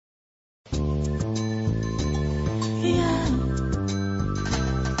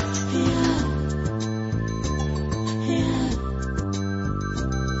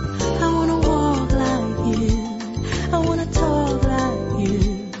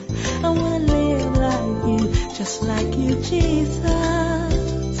just like you, Jesus.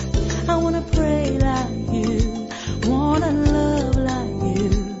 I wanna pray like you, wanna love like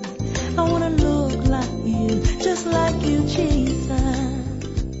you, I wanna look like you, just like you,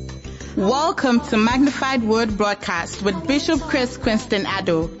 Jesus. Welcome to Magnified Word Broadcast with Bishop Chris Quinston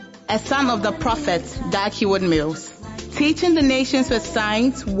Addo, a son of the prophet Dag Heward-Mills. Teaching the nations with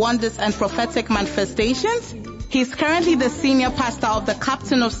signs, wonders, and prophetic manifestations, he's currently the senior pastor of the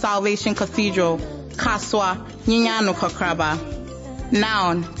Captain of Salvation Cathedral, Kaswa Nyanyano Kokraba.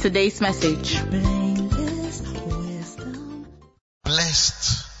 Now, today's message.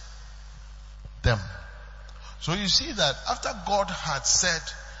 Blessed them. So you see that after God had said,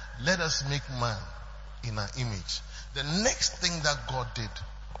 let us make man in our image, the next thing that God did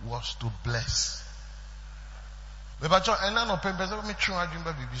was to bless.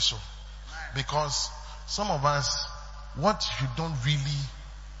 Because some of us, what you don't really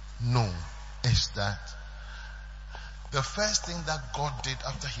know is that the first thing that God did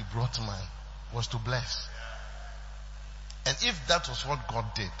after he brought man was to bless. And if that was what God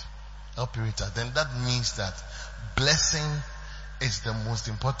did, then that means that blessing is the most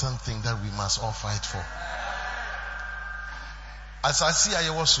important thing that we must all fight for. As I see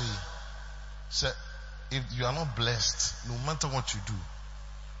Ayawasui said, if you are not blessed, no matter what you do,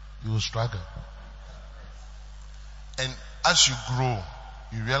 you will struggle. And as you grow,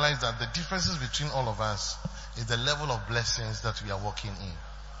 you realize that the differences between all of us is the level of blessings that we are walking in.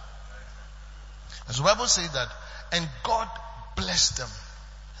 As the Bible says that, and God blessed them.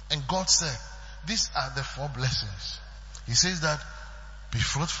 And God said, these are the 4 blessings. He says that, be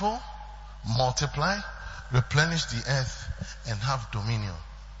fruitful, multiply, replenish the earth, and have dominion.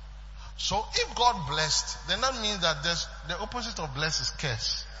 So if God blessed, then that means that the opposite of blessed is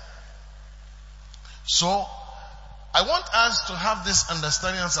curse. So I want us to have this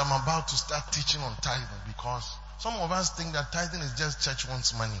understanding as I'm about to start teaching on tithing, because some of us think that tithing is just church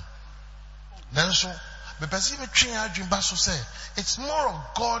wants money. Then so, it's more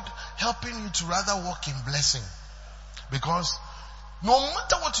of God helping you to rather walk in blessing. Because no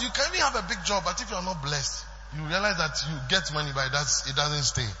matter what, you can even have a big job, but if you are not blessed, you realize that you get money, but it doesn't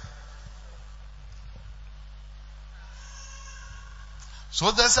stay.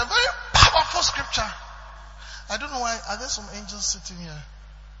 So there's a very powerful scripture. I don't know why. Are there some angels sitting here?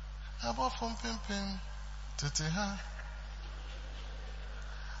 About from Pim Pim.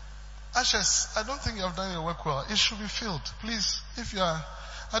 Ashes, I don't think you have done your work well. It should be filled. Please, if you are,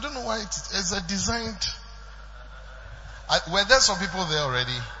 I don't know why it's a designed. Were there some people there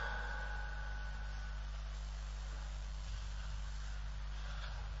already?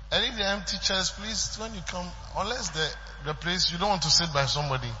 And if they're empty chairs, please, when you come, unless the place, you don't want to sit by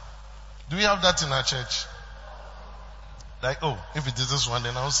somebody. Do we have that in our church? Like, oh, if it is this one,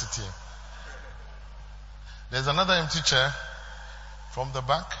 then I'll sit here. There's another empty chair from the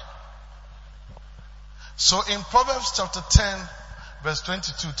back. So in Proverbs chapter 10, verse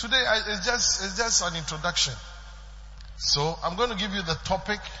 22, today it's just an introduction. So I'm going to give you the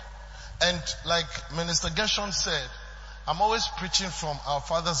topic, and like Minister Gershon said, I'm always preaching from our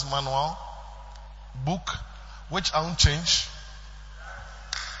Father's Manual book, which I won't change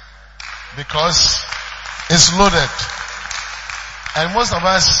because it's loaded. And most of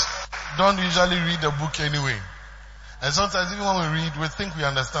us don't usually read the book anyway. And sometimes even when we read, we think we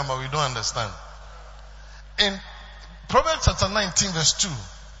understand, but we don't understand. In Proverbs chapter 19 verse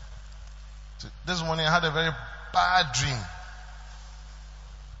 2, this morning I had a very bad dream.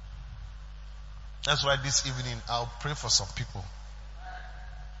 That's why this evening I'll pray for some people.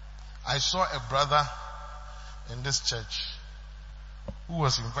 I saw a brother in this church who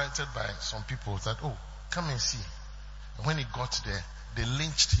was invited by some people that, oh, come and see. And when he got there, they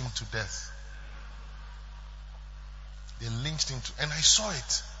lynched him to death. And I saw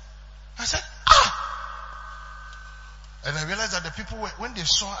it. I said, ah! And I realized that the people, when they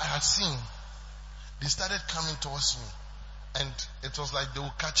saw I had seen, they started coming towards me. And it was like they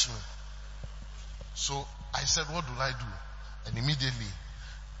would catch me. So I said, what do I do? And immediately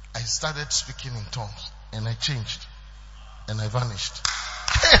I started speaking in tongues. And I changed. And I vanished.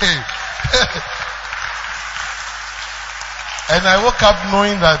 Hey! And I woke up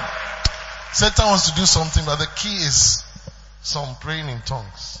knowing that Satan wants to do something, but the key is some praying in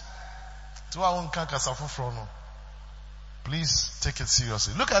tongues. Please take it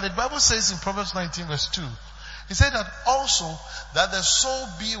seriously. Look at it. The Bible says in Proverbs 19 verse 2, it said that also that the soul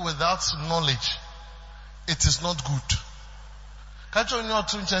be without knowledge, it is not good.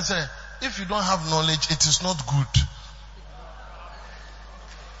 If you don't have knowledge, it is not good.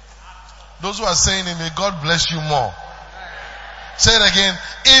 Those who are saying it, may God bless you more. Say it again.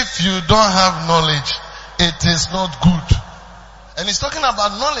 If you don't have knowledge, it is not good. And he's talking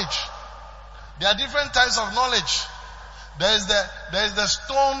about knowledge. There are different types of knowledge. There is the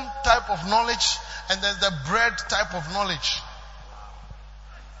stone type of knowledge, and there's the bread type of knowledge.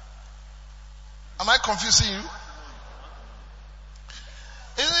 Am I confusing you?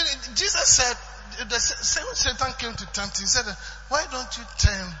 Jesus said, when Satan came to tempt, he said, why don't you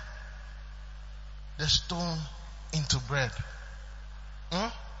turn the stone into bread?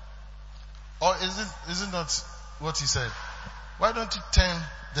 Or is it not what he said? Why don't you turn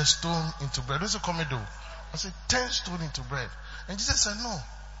the stone into bread? Those who come do. I said, turn stone into bread. And Jesus said, no,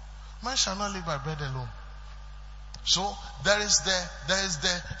 man shall not live by bread alone. So there is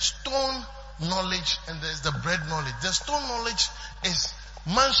the stone knowledge and there is the bread knowledge. The stone knowledge is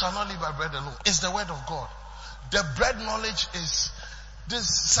man shall not live by bread alone. It's the word of God. The bread knowledge is these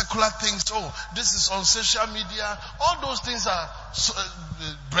secular things. Oh, this is on social media. All those things are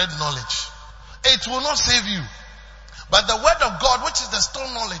bread knowledge. It will not save you. But the word of God, which is the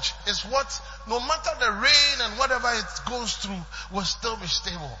stone knowledge, is what, no matter the rain and whatever it goes through, will still be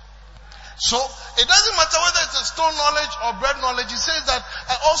stable. So, it doesn't matter whether it's a stone knowledge or bread knowledge. He says that,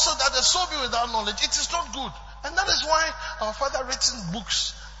 and also that the soul be without knowledge, it is not good. And that is why our Father written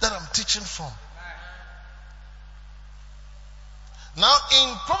books that I'm teaching from. Now,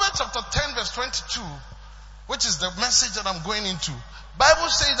 in Proverbs chapter 10 verse 22, which is the message that I'm going into, Bible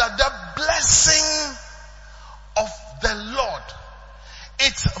says that the blessing of the Lord,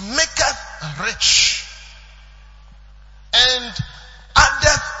 it maketh rich and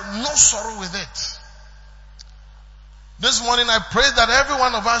addeth no sorrow with it. This morning I pray that every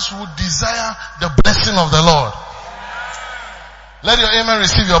one of us would desire the blessing of the Lord. Let your amen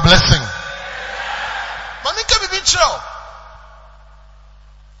receive your blessing. Mamika bibi chao.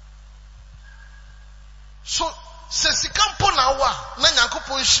 So, se sikampo na wa, na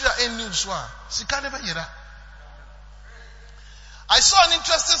nyankopon hira eni so a, sika ne be yira. I saw an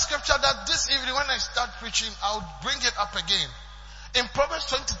interesting scripture that this evening when I start preaching, I'll bring it up again. In Proverbs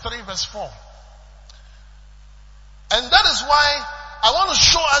 23 verse 4. And that is why I want to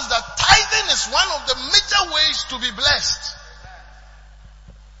show us that tithing is one of the major ways to be blessed.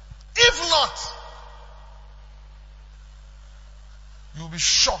 If not, you'll be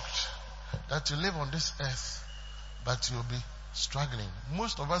shocked that you live on this earth, but you'll be struggling.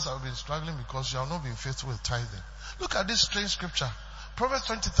 Most of us have been struggling because you have not been faithful with tithing. Look at this strange scripture. Proverbs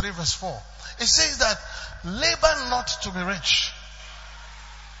 23 verse 4. It says that labor not to be rich.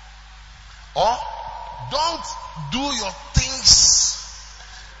 Or don't do your things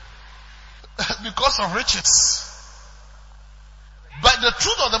because of riches. But the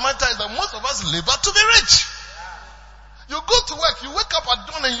truth of the matter is that most of us labor to be rich. You go to work, you wake up at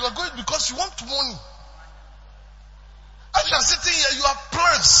dawn and you are going because you want money. As you are sitting here, you have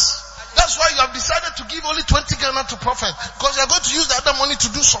plans. That's why you have decided to give only 20 Ghana to prophet. Because you are going to use the other money to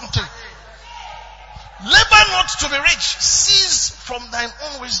do something. Labor not to be rich. Cease from thine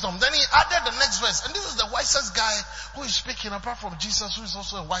own wisdom. Then he added the next verse. And this is the wisest guy who is speaking apart from Jesus, who is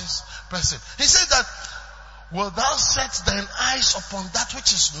also a wise person. He says that, will thou set thine eyes upon that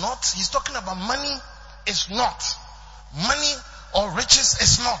which is not? He's talking about money is not. Money or riches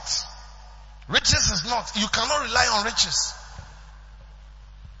is not. Riches is not. You cannot rely on riches.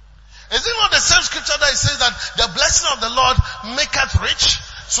 Is it not the same scripture that it says that the blessing of the Lord maketh rich?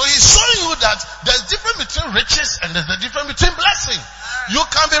 So he's showing you that there's difference between riches and there's a difference between blessing. You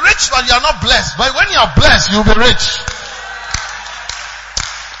can be rich but you are not blessed. But when you are blessed, you'll be rich.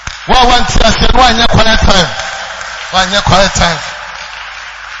 Well, one thing I said, why in your quiet time? Why in your quiet time?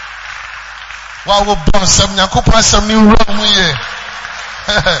 Why will burn some Yakupa some new room here?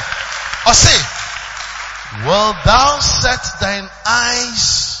 Or say, will thou set thine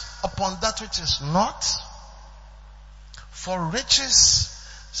eyes upon that which is not? For riches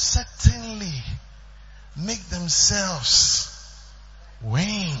certainly make themselves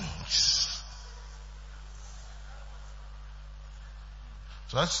wings.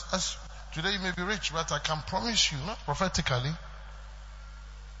 So as today you may be rich, but I can promise you, not prophetically,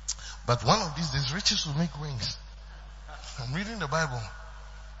 but one of these days riches will make wings. I'm reading the Bible.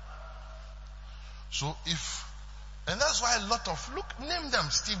 So and that's why a lot of, name them,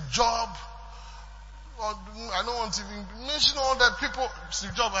 Steve Jobs, or I don't want to even mention all that people,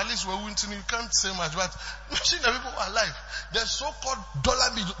 Steve Jobs, at least we're winning, you can't say much, but mention the people who are alive. They're so-called dollar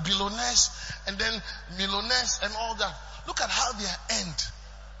billionaires, and then millionaires and all that. Look at how their end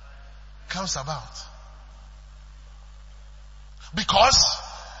comes about. Because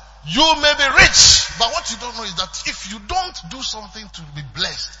you may be rich, but what you don't know is that if you don't do something to be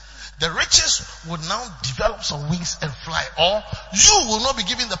blessed, the riches will now develop some wings and fly, or you will not be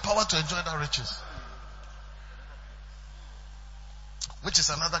given the power to enjoy that riches. which is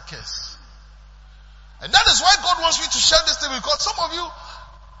another curse. And that is why God wants me to share this thing, because some of you,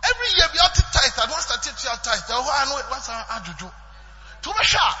 every year we have to tithe. I don't start to tithe. I know what's our ajuju.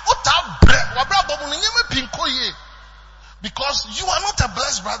 Because you are not a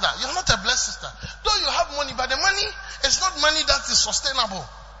blessed brother. You are not a blessed sister. Though you have money, but the money is not money that is sustainable.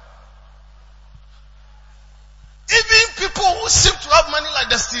 Even people who seem to have money like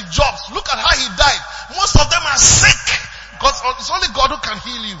the Steve Jobs, look at how he died. Most of them are sick. Because it's only God who can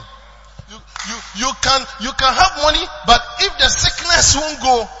heal you. You can have money, but if the sickness won't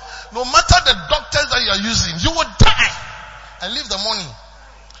go, no matter the doctors that you are using, you will die and leave the money.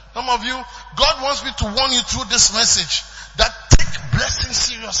 Some of you, God wants me to warn you through this message that take blessing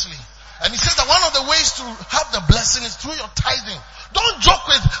seriously. And he says that one of the ways to have the blessing is through your tithing. Don't joke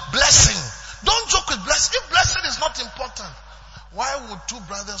with blessing. Don't joke with blessing. If blessing is not important, why would two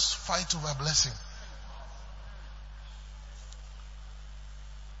brothers fight over blessing?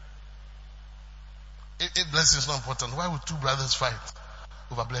 If blessing is not important, why would two brothers fight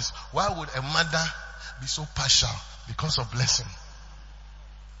over blessing? Why would a mother be so partial because of blessing?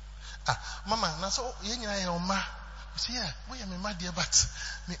 Mama, na so yenya ya oma. See ya, we am my dear, but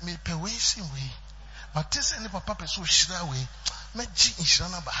me pe we sim we. But this any papa pe so shira we. Me ji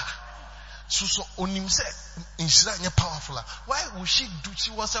inshira na ba. So onim se inshira nye powerful. Why would she do?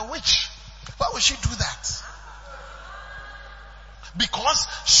 She was a witch. Why would she do that? Because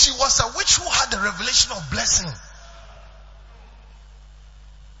she was a witch who had the revelation of blessing.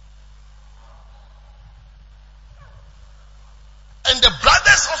 And the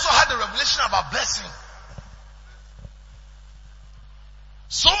brothers also had the revelation about blessing.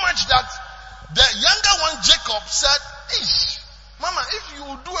 So much that the younger one, Jacob, said, Ish, Mama, if you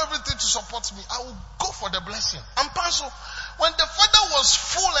will do everything to support me, I will go for the blessing. And so, when the father was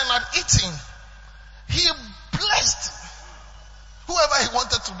full and had eaten, he blessed whoever he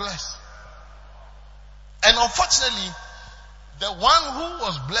wanted to bless. And unfortunately, the one who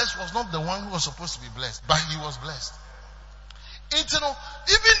was blessed was not the one who was supposed to be blessed, but he was blessed.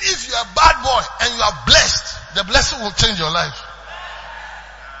 Even if you are a bad boy and you are blessed, the blessing will change your life.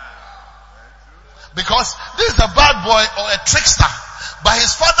 Because this is a bad boy or a trickster, but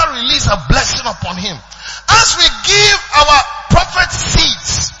his father released a blessing upon him. As we give our prophet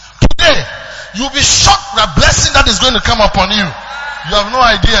seeds today, you'll be shocked the blessing that is going to come upon you. You have no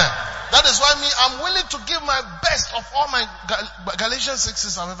idea. That is why I'm willing to give my best of all my Galatians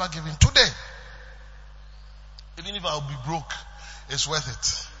 6s I've ever given today. Even if I'll be broke, it's worth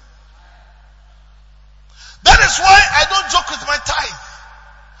it. That is why I don't joke with my tithe.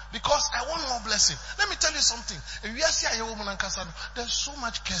 Because I want more blessing. Let me tell you something. There's so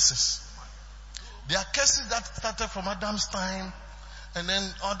much curses. There are curses that started from Adam's time, and then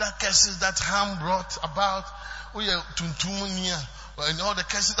other curses that Ham brought about. And all the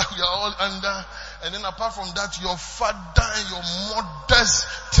curses that we are all under. And then apart from that, your father and your mother's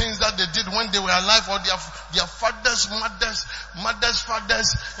things that they did when they were alive, or their fathers, mothers, fathers,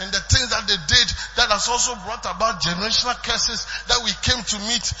 and the things that they did that has also brought about generational curses that we came to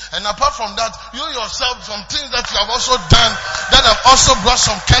meet. And apart from that, you yourself, some things that you have also done that have also brought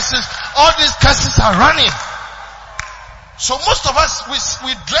some curses. All these curses are running. So most of us,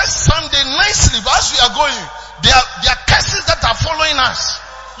 we dress Sunday nicely, but as we are going, there are curses that are following us.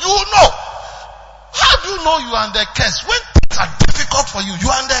 You know. How do you know you are under curse? When things are difficult for you, you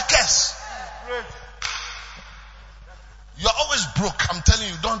are under curse. You are always broke. I'm telling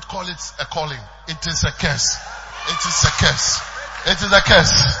you, don't call it a calling. It is a curse. It is a curse. It is a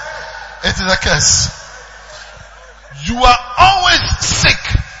curse. It is a curse. You are always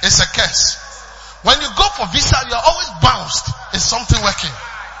sick. It's a curse. When you go for visa, you are always bounced. It's something working.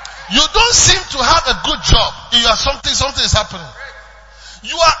 You don't seem to have a good job. You are something is happening.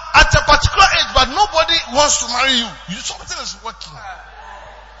 You are at a particular age, but nobody wants to marry you. Something is working.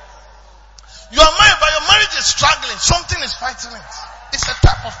 You are married, but your marriage is struggling. Something is fighting it. It's a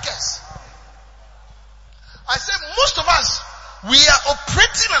type of curse. I say most of us, we are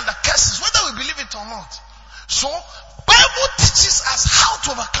operating under curses, whether we believe it or not. So, Bible teaches us how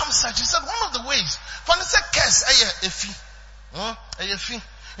to overcome such. He said one of the ways, for the say curse,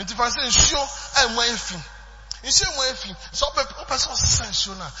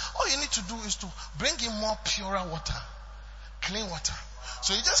 all you need to do is to bring in more purer water, clean water.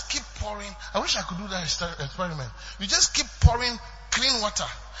 So you just keep pouring. I wish I could do that experiment. You just keep pouring clean water.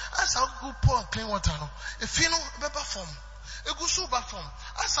 As I go pour clean water, if you know better form, a good super form.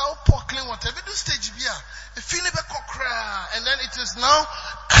 As I pour clean water, if you do stage beer, if you never cry, and then it is now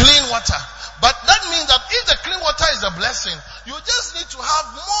clean water. But that means that if the clean water is a blessing, you just need to have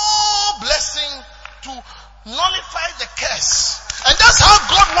more blessing to nullify the curse. And that's how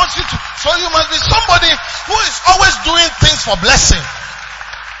God wants you to. So you must be somebody who is always doing things for blessing.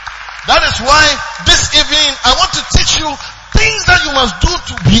 That is why this evening I want to teach you things that you must do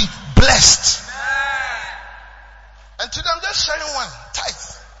to be blessed. And today I'm just sharing one, tithe.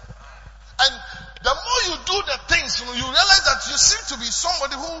 And the more you do the things, you realize that you seem to be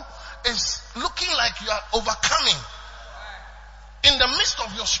somebody who is looking like you are overcoming in the midst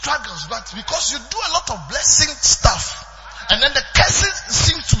of your struggles, but because you do a lot of blessing stuff, and then the curses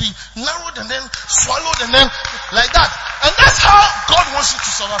seem to be narrowed and then swallowed and then like that. And that's how God wants you to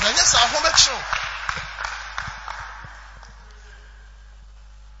survive. And yes, I will make sure.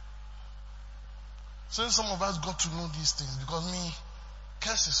 Since some of us got to know these things, because me,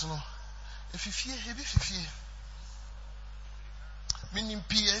 curses, if you fear, if you fear. Meaning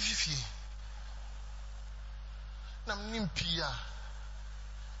fear, if you fear. Now, meaning fear.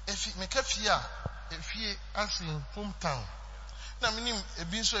 If you make a fear, if you as in hometown. Now, meaning a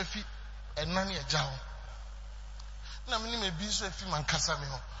being so if you a nanny a jow. Now, meaning a being so if you man casame.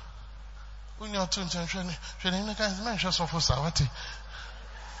 When you're too intense, you're in the kind of man, just for Sawati.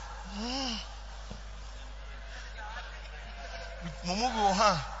 Mumugo,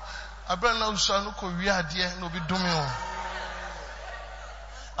 I better now Sanuko, we are dear, no be doing.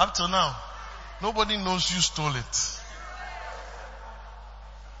 Up till now, nobody knows you stole it.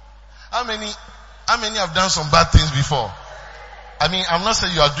 How many have done some bad things before? I mean, I'm not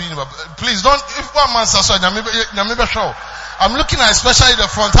saying you are doing it, but please don't, if one man says so, I'm looking at especially the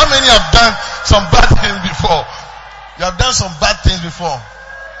front. How many have done some bad things before? You have done some bad things before.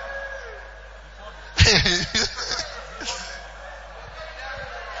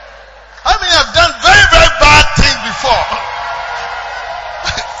 How many have done very, very bad things before?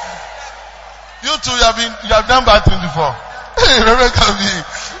 You too, you have done bad things before. Hey, Reverend Kavi.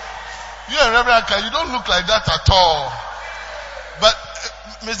 You and Reverend Kavi, you don't look like that at all. But,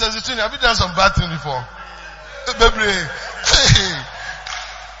 Mr. Zituni, have you done some bad things before? Baby. Hey.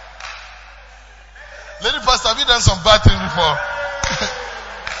 Lady Pastor, have you done some bad things before?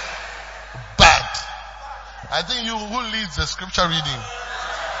 Bad. I think you who leads the scripture reading.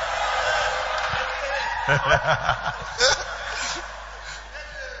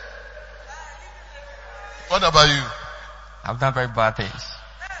 What about you? I've done very bad things.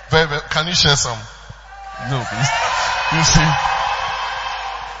 Very, very, can you share some? No, please. You see?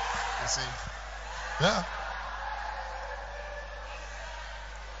 You see? Yeah.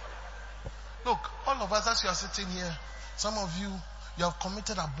 Look, all of us as you are sitting here, some of you have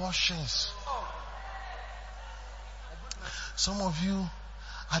committed abortions. Some of you,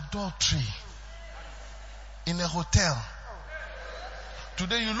 adultery in a hotel.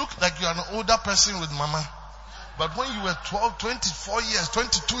 Today you look like you are an older person with mama. But when you were 12, 24 years,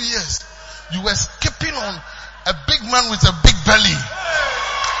 22 years, you were skipping on a big man with a big belly.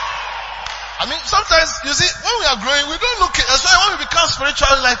 I mean, sometimes, you see, when we are growing, we don't look at it. That's why when we become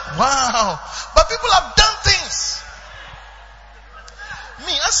spiritual, like, wow. But people have done things.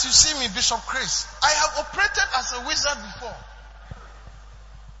 Me, as you see me, Bishop Chris, I have operated as a wizard before.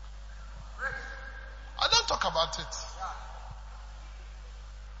 I don't talk about it.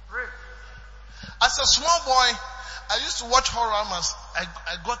 As a small boy, I used to watch horror.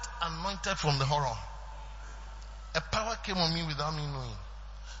 I got anointed from the horror. A power came on me without me knowing.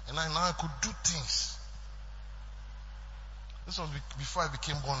 And now I could do things. This was before I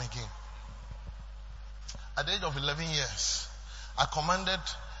became born again. At the age of 11 years, I commanded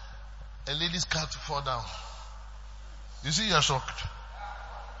a lady's car to fall down. You see, you are shocked.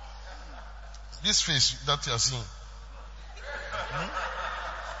 This face that you are seeing.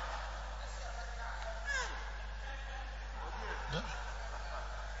 Yeah.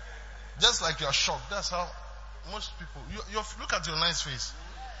 Just like you are shocked. That's how most people, you look at your nice face.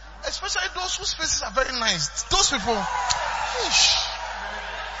 Especially those whose faces are very nice. Those people,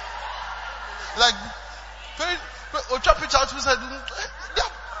 like, very, Ocha pitch out, they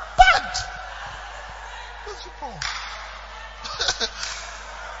are bad. Those people.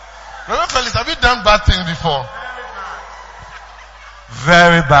 Reverend Felix, have you done bad things before?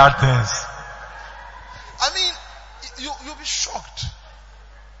 Very bad things. I mean, you'll be shocked.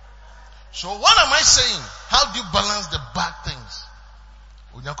 So what am I saying? How do you balance the bad things?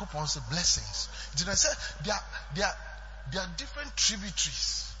 Onyankopon said blessings. Did I say there are different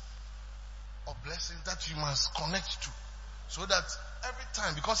tributaries of blessings that you must connect to, so that every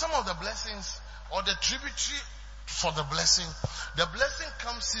time, because some of the blessings or the tributary for the blessing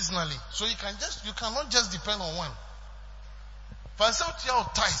comes seasonally. So you cannot just depend on one. For example, your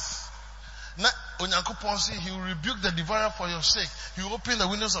tithe. Now, Onyankopon said he will rebuke the devourer for your sake. He will open the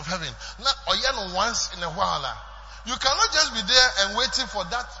windows of heaven. Not once in a while. You cannot just be there and waiting for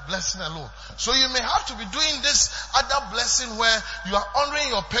that blessing alone. So you may have to be doing this other blessing where you are honoring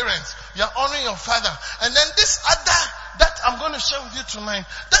your parents, you are honoring your father, and then this other that I'm going to share with you tonight,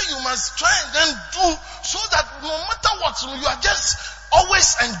 that you must try and then do so that no matter what, you are just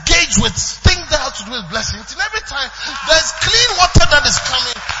always engaged with things that have to do with blessings. And every time there's clean water that is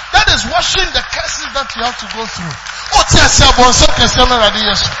coming, that is washing the curses that you have to go through.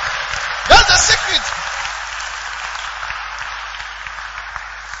 That's the secret.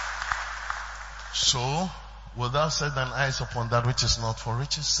 So, will thou set thine eyes upon that which is not? For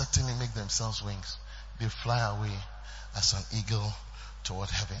riches certainly make themselves wings. They fly away as an eagle toward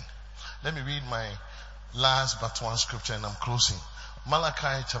heaven. Let me read my last but one scripture and I'm closing.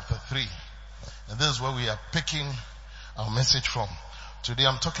 Malachi chapter 3. And this is where we are picking our message from. Today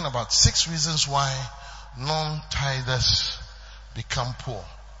I'm talking about 6 reasons why non-tithers become poor.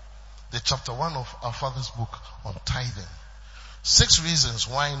 The chapter 1 of our Father's book on tithing. 6 reasons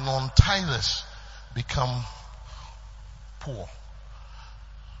why non-tithers become poor.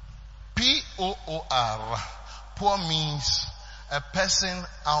 P-O-O-R. Poor means a person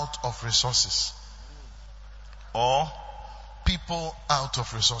out of resources. Or people out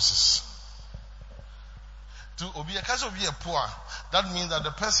of resources. To be a poor, that means that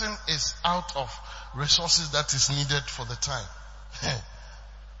the person is out of resources that is needed for the time.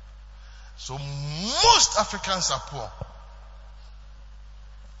 So most Africans are poor.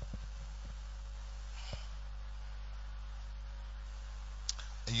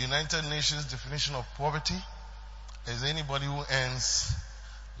 The United Nations definition of poverty is anybody who earns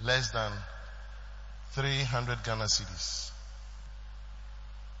less than 300 Ghana cedis,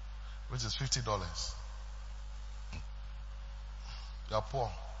 which is $50. You are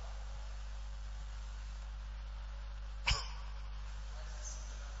poor.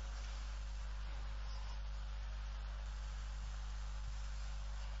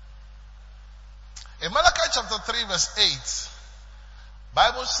 In Malachi chapter 3 verse 8,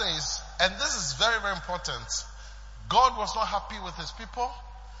 Bible says, and this is very, very important, God was not happy with his people.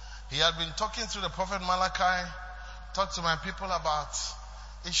 He had been talking to the prophet Malachi, talked to my people about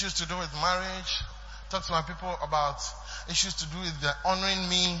issues to do with marriage, talked to my people about issues to do with their honoring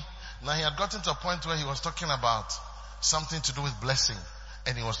me. Now he had gotten to a point where he was talking about something to do with blessing,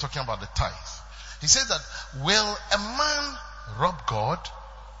 and he was talking about the tithe. He said that, will a man rob God?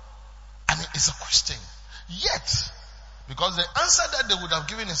 I mean, it's a question. Yet, because the answer that they would have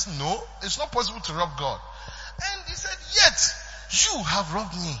given is no, it's not possible to rob God. And he said, yet you have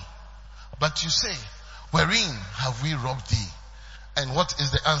robbed me. But you say, wherein have we robbed thee? And what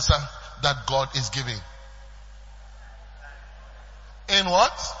is the answer that God is giving? In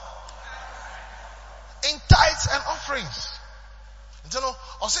what? In tithes and offerings. You know,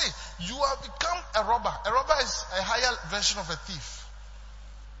 or say, you have become a robber. A robber is a higher version of a thief.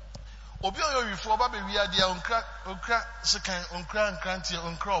 Obi oyo before ba be wia dia onkra sekan onkra nkrantie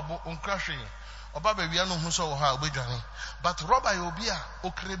onkra obo onkra hwe oba be wia no hu so wo ha obedwane but robber yo obi a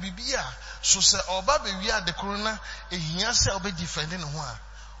okra bibia so se oba be wia de corona ehia se obe defend ne ho a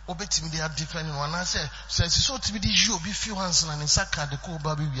obetimi dey defend no na se so timi dey you obi fi once na ne saka de ko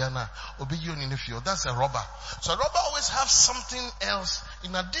oba be wia na obi you ni ne fi. That's a robber. So a robber always have something else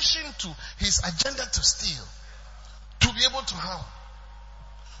in addition to his agenda to steal, to be able to harm.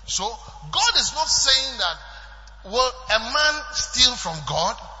 So, God is not saying that, will a man steal from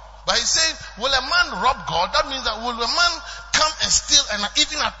God? But he's saying, will a man rob God? That means that will a man come and steal and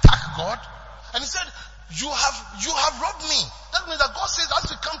even attack God? And he said, you have robbed me. That means that God says,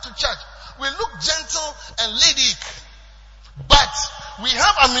 as we come to church, we look gentle and ladylike. But we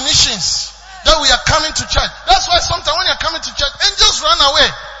have ammunitions that we are coming to church. That's why sometimes when you're coming to church, angels run away.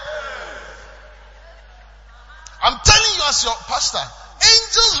 I'm telling you as your pastor,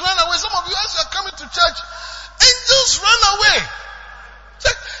 angels run away. Some of you as you are coming to church, angels run away. It's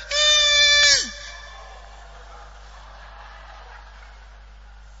like,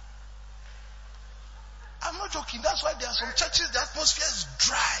 I'm not joking. That's why there are some churches, the atmosphere is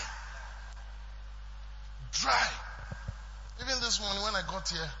dry. Dry. Even this morning when I got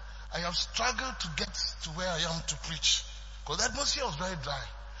here, I have struggled to get to where I am to preach. Because the atmosphere was very dry.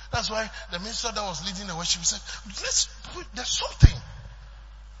 That's why the minister that was leading the worship said, there's something.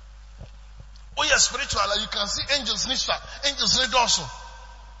 Oh yes, spiritual, you can see angels nisha, angels need also.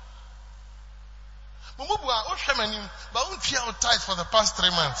 But we are tight for the past 3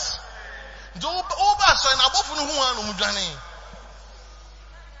 months. And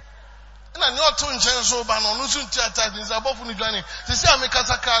I know to inject so ban on Nusun Tiata is above Unidani. They say I make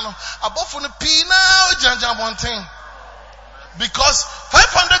Katakano above Unipina Janja Bonting. Because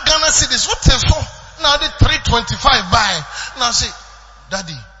 500 Ghana cedis, what is so? Now the 325 buy. Now say,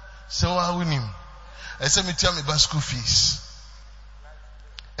 Daddy, so I win him. I say me tell me about school fees.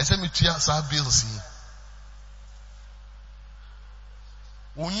 I say me tell our bills.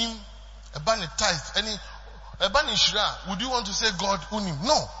 Unim, a banner tithe, any, a banner shira. Would you want to say God unim?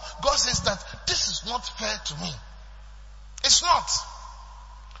 No. God says that this is not fair to me. It's not.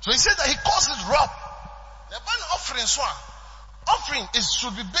 So he said that he calls it rob. The banner offering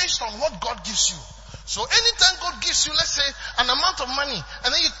should be based on what God gives you. So anytime God gives you, let's say, an amount of money,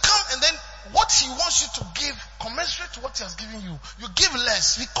 and then you come and then what he wants you to give, commensurate to what he has given you, you give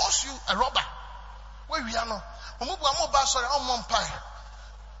less. He calls you a robber. Where we are now.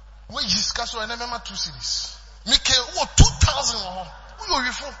 Where you discuss and remember 2 cities. Make 2,000 or who are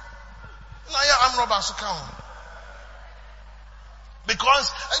you for? Now I'm robber so count.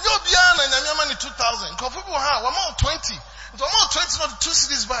 Because you're beyond and your money 2,000. Because people have 20. It's amount 20 not 2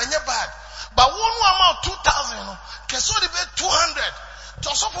 cities but not bad. But one amount 2,000, you know. Can so they pay 200.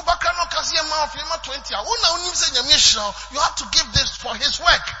 So for background can see amount 20. You have to give this for his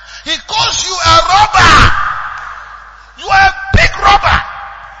work. He calls you a robber. You are a big robber.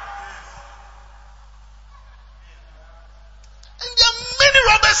 And there are many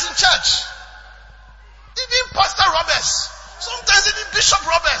robbers in church. Even pastor robbers. Sometimes even bishop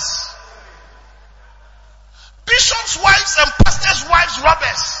robbers. Bishops' wives and pastors' wives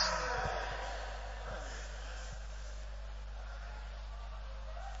robbers.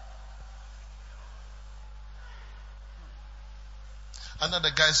 And then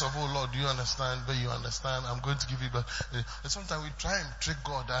the guys of, oh Lord, do you understand? But you understand, I'm going to give you, but sometimes we try and trick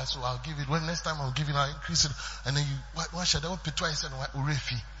God, so I'll give it. When next time I'll give it, I'll increase it. And then why should I pay twice and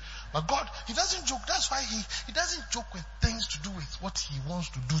urefi? But God, he doesn't joke. That's why he doesn't joke with things to do with what he wants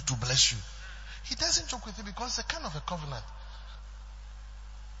to do to bless you. He doesn't joke with it because it's a kind of a covenant.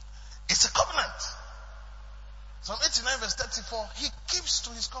 It's a covenant. Psalm 89 verse 34, he keeps to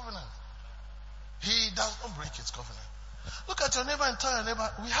his covenant. He does not break his covenant. Look at your neighbor and tell your neighbor,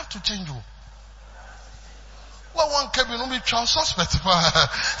 we have to change you. Well, one cabin will be child suspect. We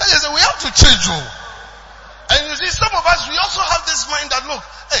have to change you. And you see, some of us, we also have this mind that, look,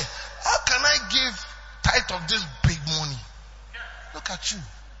 hey, how can I give tithe of this big money? Look at you.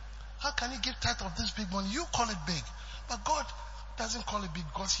 How can you give tithe of this big money? You call it big. But God doesn't call it big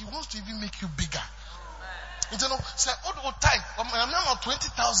because he wants to even make you bigger. You know, say, oh, tithe, I'm now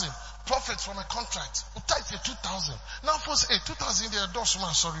 20,000 profits from a contract. Oh, tithe, 2,000. Now, folks, hey, 2,000, they're doors,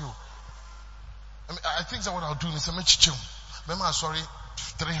 man, sorry. I think that's what I'll do. It's a much chill. Remember, sorry,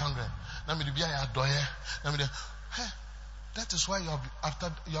 300. Hey, that is why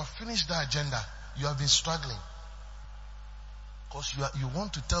after you have finished the agenda, you have been struggling. Because you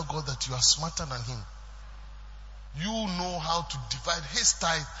want to tell God that you are smarter than him. You know how to divide his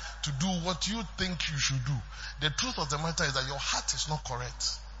tithe to do what you think you should do. The truth of the matter is that your heart is not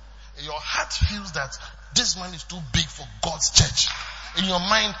correct. Your heart feels that this money is too big for God's church. In your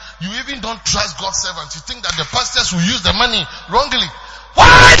mind, you even don't trust God's servants. You think that the pastors will use the money wrongly.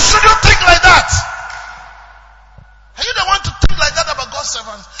 Why should you think like that? Are you the one to think like that about God's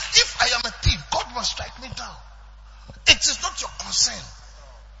servants? If I am a thief, God must strike me down. It is not your concern.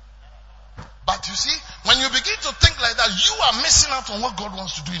 But you see, when you begin to think like that, you are missing out on what God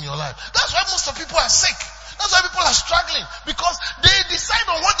wants to do in your life. That's why most of people are sick. That's why people are struggling. Because they decide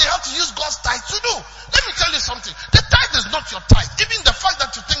on what they have to use God's tithe to do. Let me tell you something. The tithe is not your tithe. Even the fact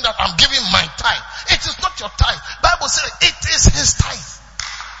that you think that I'm giving my tithe, it is not your tithe. Bible says it is his tithe.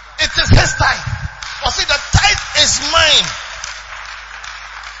 It is his tithe. But see, the tithe is mine.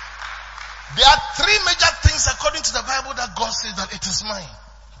 There are 3 major things according to the Bible that God says that it is mine.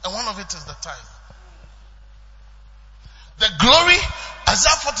 And one of it is the tithe. The glory,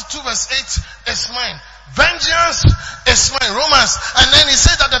 Isaiah 42 verse 8 is mine. Vengeance is mine. Romans. And then he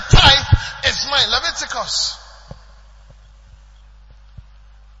says that the tithe is mine. Leviticus.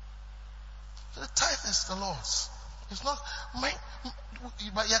 The tithe is the Lord's. It's not mine.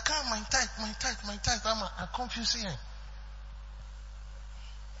 But you can't my tithe. I'm confusing him.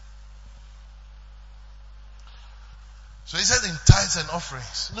 So he says in tithes and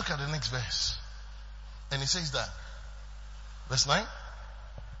offerings. Look at the next verse. And he says that. Verse 9.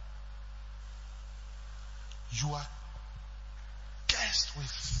 You are cursed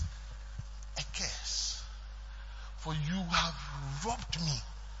with a curse. For you have robbed me.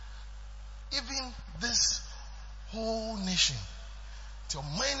 Even this whole nation.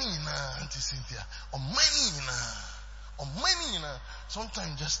 Auntie Cynthia.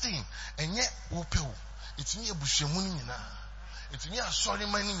 Sometimes just think. And yet, it's me a bushemuni. It's me a sorry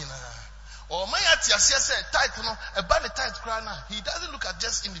money. Or my said tight, about the tight crown. He doesn't look at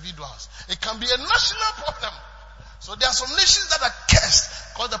just individuals. It can be a national problem. So there are some nations that are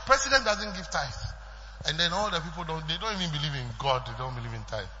cursed because the president doesn't give tithe. And then all the people don't even believe in God. They don't believe in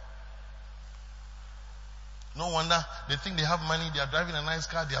tithe. No wonder they think they have money. They are driving a nice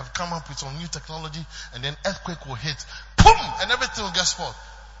car. They have come up with some new technology, and then earthquake will hit. Boom! And everything will get spoiled.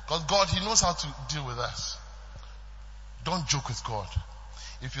 Because God, He knows how to deal with us. Don't joke with God.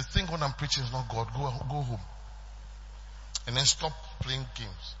 If you think what I'm preaching is not God, go home. And then stop playing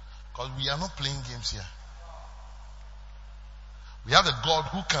games. Because we are not playing games here. We have a God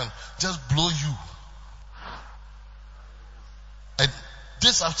who can just blow you. And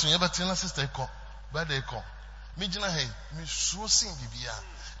this afternoon, everything sister come. Where they come? Me jina hey, me so sing bibia.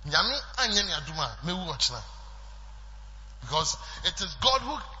 Nyame anya ni aduma, me watch na. Because it is God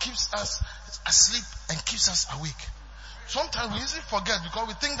who keeps us asleep and keeps us awake. Sometimes we easily forget because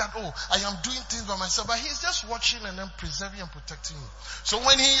we think that, I am doing things by myself, but He's just watching and then preserving and protecting you. So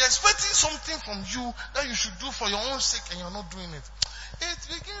when He is expecting something from you that you should do for your own sake and you're not doing it, it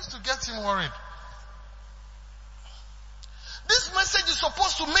begins to get Him worried. This message is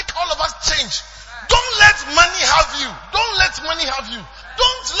supposed to make all of us change. Don't let money have you. Don't let money have you.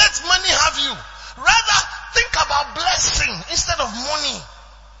 Don't let money have you. Rather, think about blessing instead of money.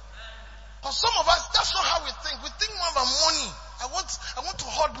 Because some of us, that's not how we think. We think more about money. I want to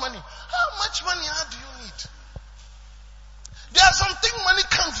hoard money. How much money do you need? There are some things money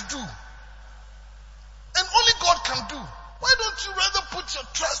can't do. And only God can do. Why don't you rather put your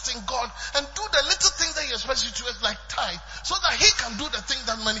trust in God and do the little things that He expects you to do, like tithe, so that He can do the things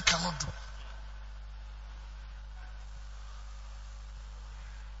that money cannot do?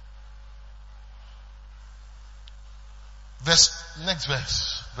 Next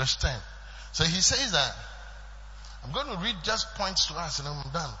verse, verse 10. So he says that, I'm going to read just points to us and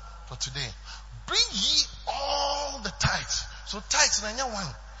I'm done for today. Bring ye all the tithes. So tithes, they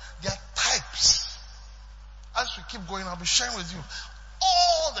are types. As we keep going, I'll be sharing with you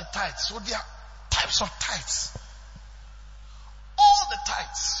all the tithes. So there are types of tithes. All the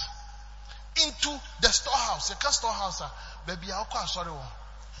tithes into the storehouse. The storehouse, baby, I'll call sorry.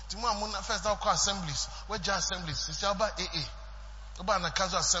 First, I'll call assemblies. Where just assemblies? It's about AA. About a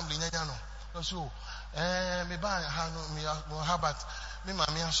casual assembly. So, me buy how about me,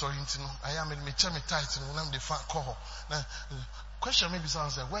 mommy, I'm sorry, I am me check me tight and when I'm the call. Now, question maybe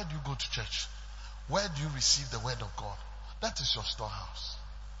someone say, where do you go to church? Where do you receive the word of God? That is your storehouse.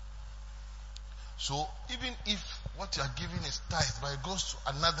 So, even if what you are giving is tithe, but it goes to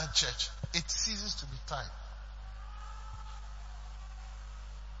another church, it ceases to be tithe.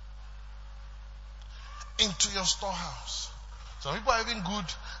 Into your storehouse. Some people are even good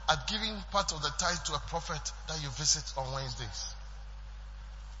at giving part of the tithe to a prophet that you visit on Wednesdays.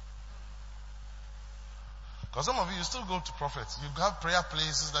 Because some of you still go to prophets. You have prayer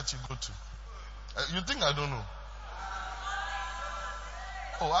places that you go to. You think I don't know?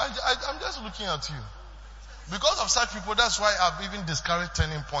 I'm just looking at you. Because of such people, that's why I've even discouraged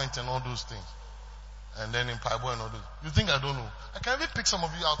Turning Point and all those things. And then in Paibo and all those. You think I don't know? I can even pick some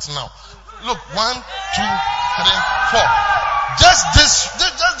of you out now. Look, 1, 2, 3, 4. Just this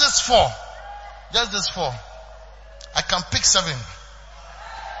 4. Just this 4. I can pick 7.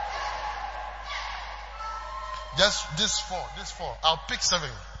 Just this 4. I'll pick 7.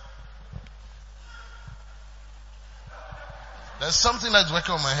 There's something that's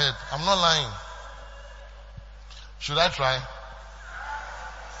working on my head. I'm not lying. Should I try?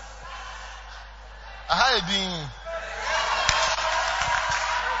 Ahayedin.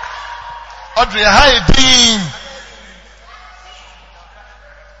 Audrey, Ahayedin.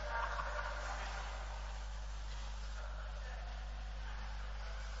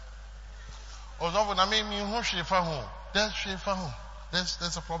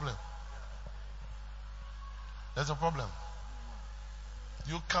 There's a problem. There's a problem.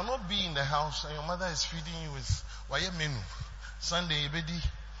 You cannot be in the house and your mother is feeding you with waye menu. Sunday, ebedi,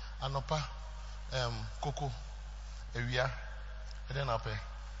 anopa, cocoa, ewia, and then ape.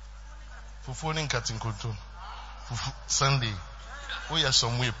 Fufu ni cutting konto. Sunday, we are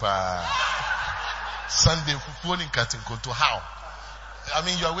some way pa. Sunday, fufu ni cutting konto. How? I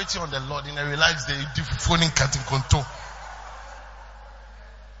mean, you are waiting on the Lord in a relaxed day. You do fufu ni cutting konto.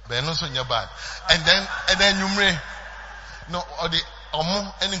 But no so bad. And then you may no or the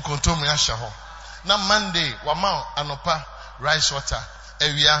any control me ashaho. Now Monday, wama anopa rice water,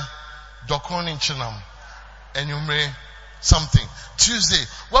 ewia dokon in chinam, and you may something. Tuesday,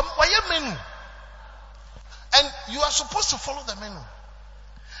 why menu? And you are supposed to follow the menu.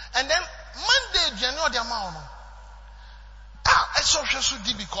 And then Monday, January the amount. saw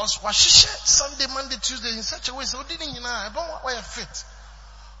Shasudi because what she said Sunday, Monday, Tuesday in such a way so didn't you know I don't want why fit.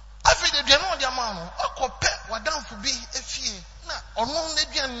 I feel that you know the amount of pet what down for be a fear. Or no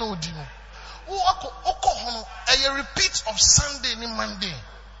they no dino. A repeat of Sunday and Monday.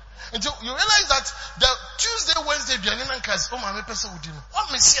 Until you realize that the Tuesday, Wednesday, Diana Kas, oh my person would do. What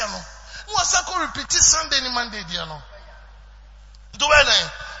Messiano? No, I repeat Sunday and Monday, Diano. Do I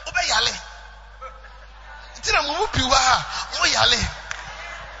obey Yale? It's a move you are, oh Yale.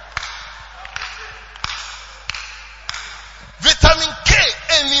 Vitamin K,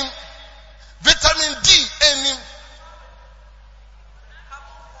 any vitamin D, any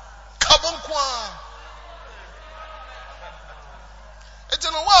carbon qua. It's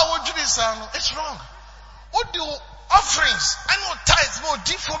no why would you be son? It's wrong. What do offerings? I know tithes more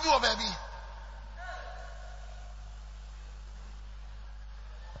deep for you, baby.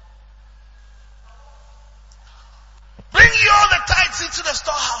 Bring you all the tithes into the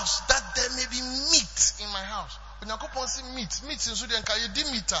storehouse that there may be meat in my house. When you go see meat in Sudan, you did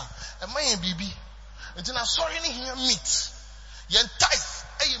meat, and my baby. And then I saw any here meat. You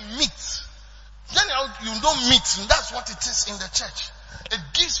tithe, meat. Then you don't meat, and that's what it is in the church. It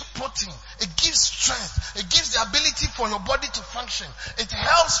gives protein. It gives strength. It gives the ability for your body to function. It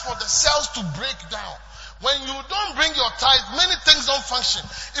helps for the cells to break down. When you don't bring your tithe, many things don't function.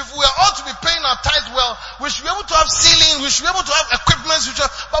 If we are all to be paying our tithe well, we should be able to have ceiling, we should be able to have equipment,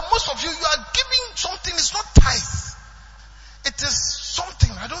 but most of you are giving something, it's not tithe. It is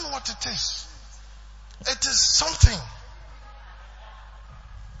something, I don't know what it is. It is something.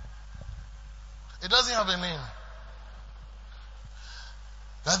 It doesn't have a name.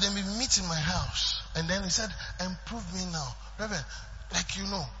 That they may meet in my house. And then he said, and prove me now. Reverend, like you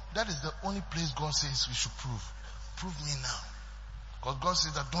know, that is the only place God says we should prove. Prove me now. Because God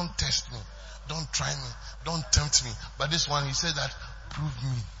says that don't test me. Don't try me. Don't tempt me. But this one, he said that, prove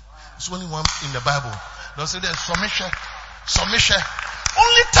me. It's only one in the Bible. They'll say there's submission. Submission.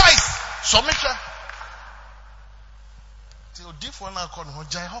 Only tithe. Submission. Till deep one now called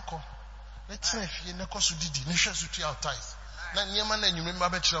Jai Hoko. Let's say if you never so did the nation to our tithe. Na nyema na enyume mba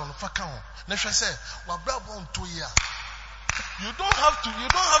be kire ono fa ka ho na hwe se wa brabo nto yi a you don't have to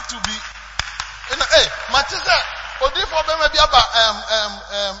be matisa odifo be ma bi aba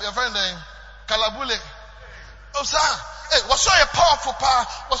your friend Kalabule oh sir was so a powerful power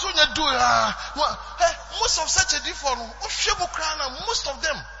was so nya do most of such a different no ohwe kra na most of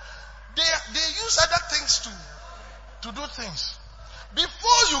them they use other things to do things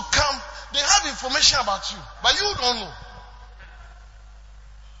before you come they have information about you but you don't know.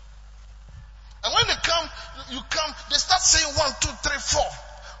 And when they come, they start saying 1, 2, 3, 4.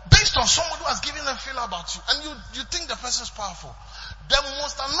 Based on someone who has given a feel about you. And you think the person is powerful. The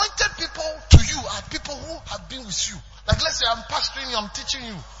most anointed people to you are people who have been with you. Like let's say I'm pastoring you, I'm teaching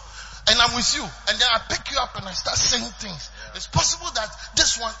you. And I'm with you. And then I pick you up and I start saying things. It's possible that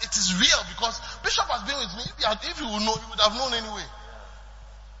this one, it is real because Bishop has been with me. If you would know, you would have known anyway.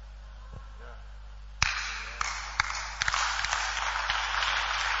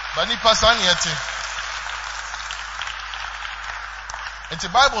 Bani pasani yete. And the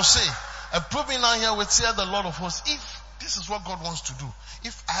Bible say, and proving now here with say the Lord of hosts, if this is what God wants to do,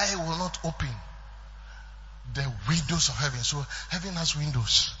 if I will not open the windows of heaven, so heaven has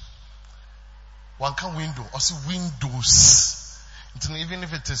windows. One can window, or see windows. Even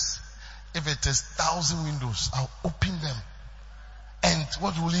if it is 1,000 windows, I'll open them. And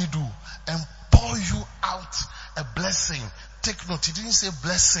what will he do? And pour you out a blessing. Take note, he didn't say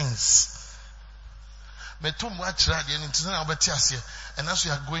blessings. And as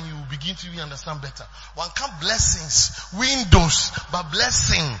you are going, you will begin to understand better. One can't blessings, windows, but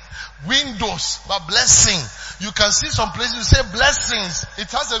blessing. Windows, but blessing. You can see some places you say blessings.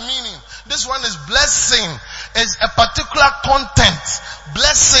 It has a meaning. This one is blessing. It's a particular content.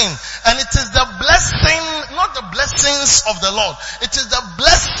 Blessing. And it is the blessing, not the blessings of the Lord. It is the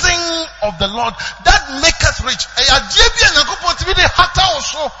blessing of the Lord that maketh rich.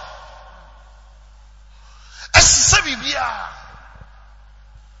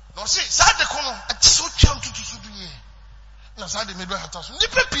 No see, side the corner, a so champ to do ye. No side the middle hat house.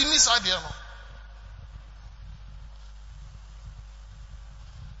 Nipe pini side there no.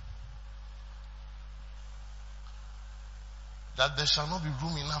 That there shall not be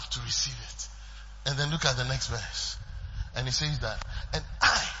room enough to receive it. And then look at the next verse. And he says that, and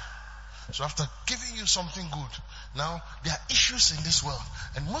so after giving you something good, now there are issues in this world.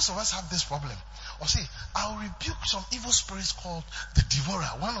 And most of us have this problem. Or say, I'll rebuke some evil spirits called the devourer.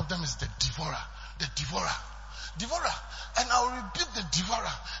 One of them is the devourer. The devourer. Devourer. And I will rebuke the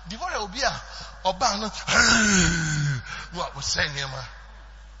devourer. Devourer will be a Obano. What was saying here, man?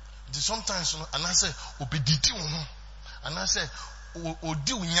 Sometimes, and I say, Obediti, and I say,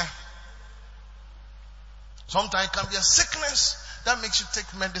 Odiunya. Sometimes it can be a sickness that makes you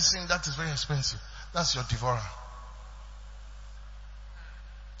take medicine that is very expensive. That's your devourer.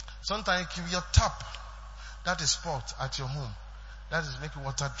 Sometimes it can be your tap that is spot at your home. That is making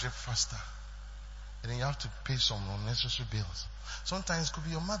water drip faster. And then you have to pay some unnecessary bills. Sometimes it could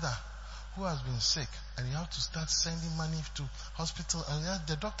be your mother who has been sick and you have to start sending money to hospital, and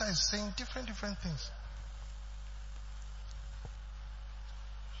the doctor is saying different things.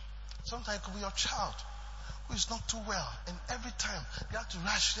 Sometimes it could be your child who is not too well, and every time they have to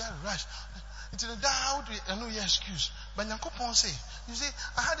rush. It's in the how do I know your excuse? But Nyankopon say, you see,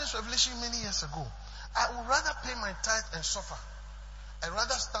 I had this revelation many years ago. I would rather pay my tithe and suffer. I'd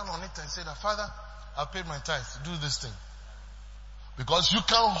rather stand on it and say that, Father, I've paid my tithe, do this thing. Because you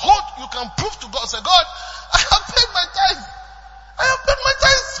can prove to God, say, God, I have paid my tithe. I have paid my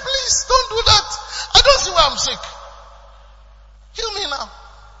tithe. Please don't do that. I don't see why I'm sick. Heal me now.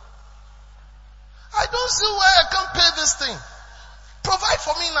 I don't see why I can't pay this thing. Provide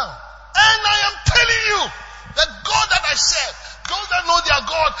for me now. And I am telling you that God that I serve, those that know their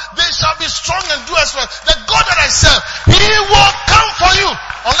God, they shall be strong and do as well. The God that I serve, He will come for you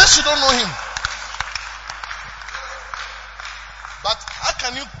unless you don't know Him. But how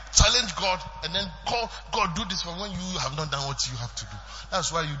can you challenge God and then call God do this for when you have not done what you have to do?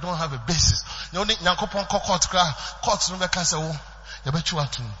 That's why you don't have a basis. Why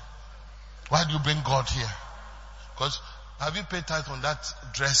do you bring God here? Because have you paid tithe on that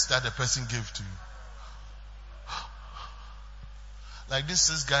dress that the person gave to you? Like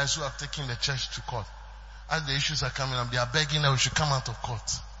these guys who have taken the church to court. As the issues are coming up, they are begging that we should come out of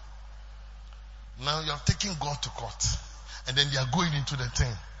court. Now you are taking God to court. And then they are going into the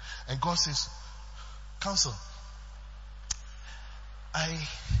thing. And God says, counsel, I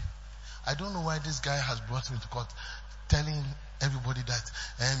don't know why this guy has brought me to court, telling everybody that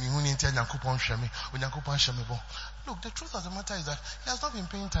look, the truth of the matter is that he has not been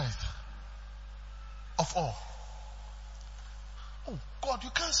paying tithe of all. Oh God, you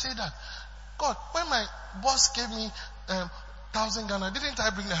can't say that. God, when my boss gave me 1,000 Ghana, didn't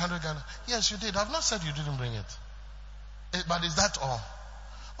I bring the 100 Ghana? Yes, you did. I've not said you didn't bring it. But is that all?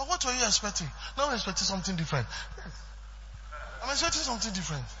 But what were you expecting? Now I'm expecting something different. I'm expecting something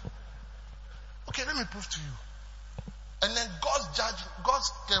different. Okay, let me prove to you. And then God's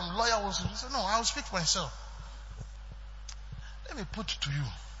lawyer will say, no, I'll speak for myself. Let me put to you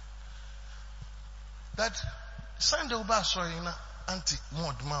that Sunday Uba sorry in anti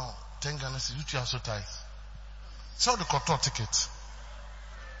mod mao 10 Ghana you are so tight. Sell the Kotor ticket.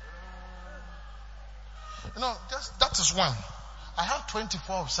 You know, that is one. I have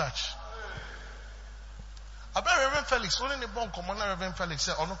 24 of such. I bet Reverend Felix, only the bon commander Reverend Felix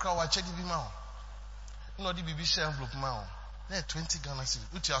said, Onokra wa check the mao. You know, the BBC envelope mao. There 20 Ghana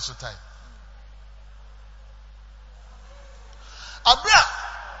cedis, which are so tight.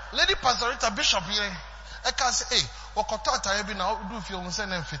 Abra, Lady Pastorita Bishop here, I can say, hey, Okota Tarebi now do feel when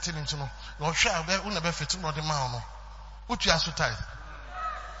send them fitting into no. No share, we never fit in the mao no. Which are so tight.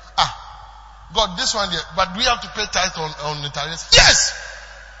 God, this one here, but we have to pay tithe on Notarius? Yes!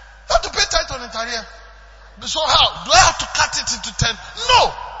 You have to pay tithe on Notarius. So how? Do I have to cut it into 10?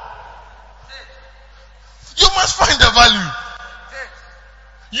 No! You must find the value.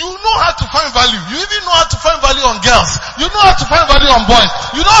 You know how to find value. You even know how to find value on girls. You know how to find value on boys.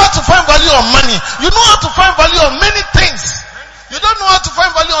 You know how to find value on money. You know how to find value on many things. You don't know how to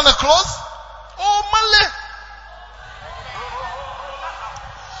find value on a clothes? Oh, Male.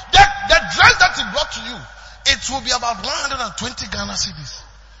 The dress that he brought to you, it will be about 120 Ghana cedis.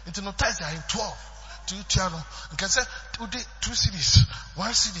 Into no ties are in 12. To you, Tiano. You can say, 2 cedis,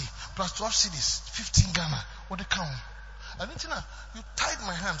 1 cedi, plus 12 cedis, 15 Ghana. What they count? And you tied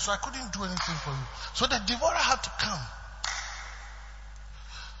my hand, so I couldn't do anything for you. So the devourer had to come.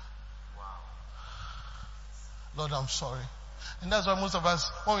 Wow. Lord, I'm sorry. And that's why most of us,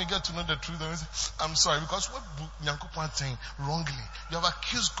 when we get to know the truth, we say, I'm sorry. Because what Nyankopon is saying wrongly, you have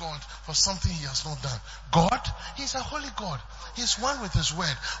accused God for something He has not done. God, He's a holy God. He's one with His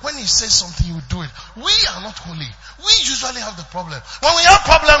word. When He says something, He will do it. We are not holy. We usually have the problem. When we have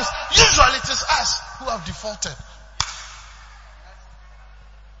problems, usually it is us who have defaulted.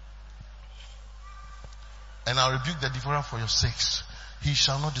 And I'll rebuke the devourer for your sakes. He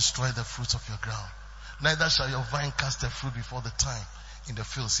shall not destroy the fruits of your ground. Neither shall your vine cast their fruit before the time in the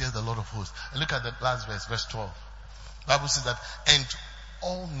fields, says the Lord of hosts. And look at the last verse, verse 12. The Bible says that, and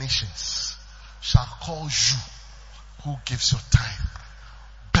all nations shall call you who gives your time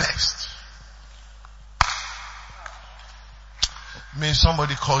blessed. May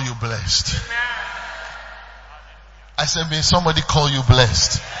somebody call you blessed. I said, may somebody call you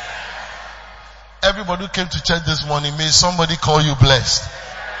blessed. Everybody who came to church this morning, may somebody call you blessed.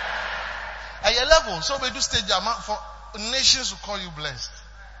 At your level, so we do stage for nations to call you blessed.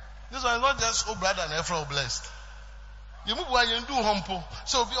 This one is not just brother and Ephraim blessed. You move where you do humble.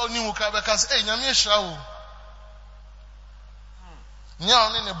 So be on new because hey, nyame shao. Nya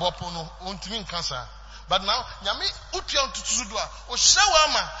on ne bopo no ontimi cancer. But now nyame utia ntutu do a o hyewa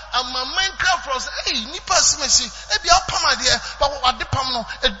ama Minecraft from hey nipa simesi e bia pam ade but what the pam no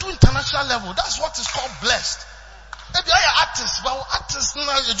e do international level. That's what is called blessed. E bia ya artist but artist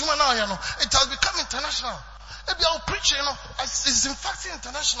na ejuma na ya no it has become international. E bia o preaching no is in fact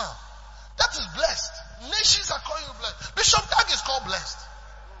international. That is blessed. Nations are calling you blessed. Bishop Dag is called blessed.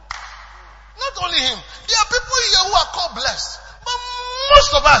 Not only him. There are people here who are called blessed. But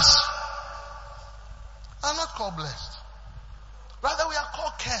most of us are not called blessed. Rather, we are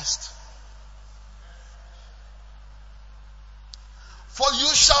called cursed. For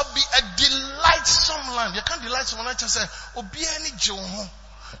you shall be a delightsome land. You can't delight someone. I just say,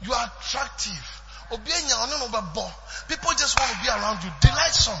 you are attractive. People just want to be around you.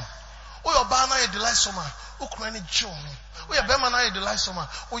 Delightsome. Oh, your banner is delightsome. Oh, cranny Joe. Oh, your banner is delightsome.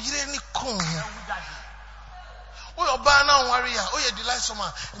 Oh, you didn't come. Oh, your banner warrior. Oh, you're delightsome.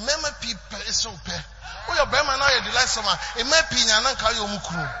 Remember people is so bad. Oh, your banner is delightsome. It may be an uncle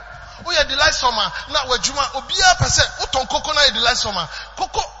mukru. Oh, you're delightsome. Now, where Juma, Obia percent, Uton Coco na delightsome.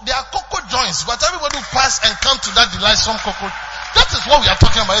 Coco, there are cocoa joints, but everybody who pass and come to that delightsome cocoa. That is what we are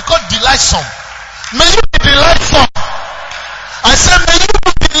talking about. It's called delightsome. May you be delightsome. I said, may you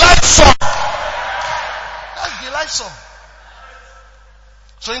be delightsome. That's delightsome.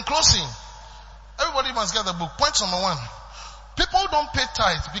 So in closing, everybody must get the book. Point number 1. People who don't pay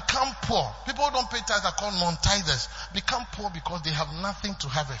tithes become poor. People who don't pay tithes are called non-tithers. Become poor because they have nothing to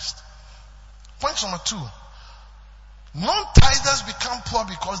harvest. Point number 2. Non-tithers become poor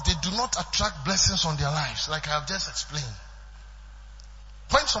because they do not attract blessings on their lives, like I have just explained.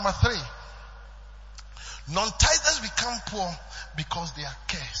 Point number 3. Non-tithers become poor because they are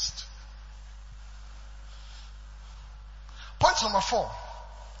cursed. Point number 4.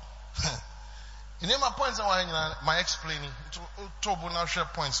 In my points, my explaining to share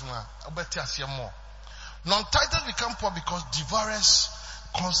points now. I'll bet you more. Non-tithers become poor because devourers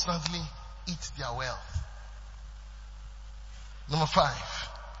constantly eat their wealth. Number 5.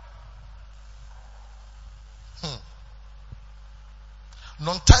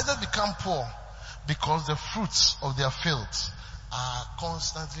 Non-tithers become poor because the fruits of their filth are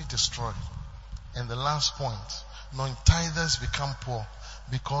constantly destroyed. And the last point, non-tithers become poor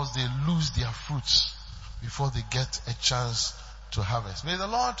because they lose their fruits before they get a chance to harvest. May the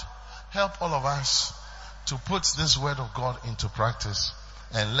Lord help all of us to put this word of God into practice,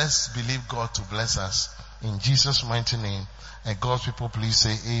 and let's believe God to bless us in Jesus' mighty name. And God's people, please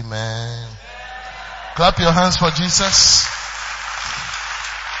say amen. Clap your hands for Jesus.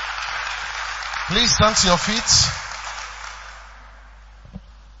 Please stand to your feet.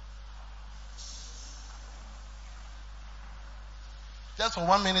 Just for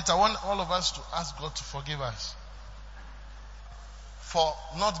 1 minute, I want all of us to ask God to forgive us for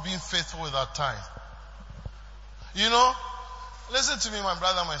not being faithful with our time. You know, listen to me, my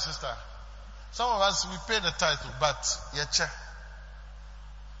brother, my sister. Some of us, we pay the tithe, but yeche.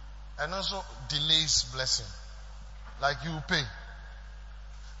 And also delays blessing. Like you pay.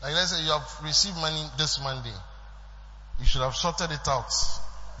 Like let's say you have received money this Monday. You should have sorted it out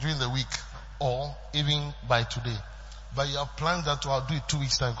during the week or even by today. But you have planned that I'll do it 2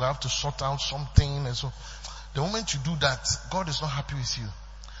 weeks time. You have to sort out something and so. The moment you do that, God is not happy with you.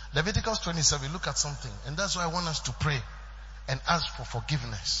 Leviticus 27, look at something. And that's why I want us to pray and ask for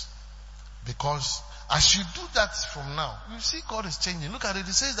forgiveness. Because as you do that from now, you see God is changing. Look at it.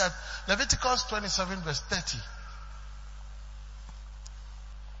 It says that Leviticus 27 verse 30.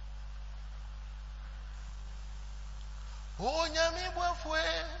 Oh, nyami bwafwe,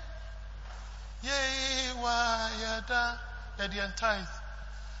 ye wa yada, yadian tithe,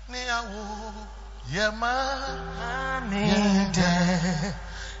 niyawo, yema, yede,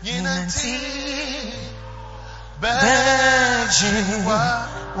 yinanti, beji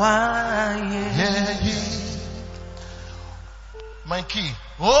wa ye. My key.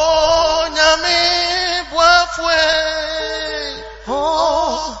 Oh, nyami bwafwe,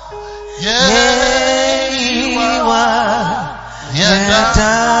 oh, ye wa. Yada,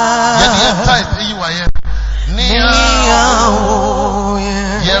 type,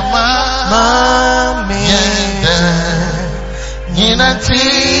 Mami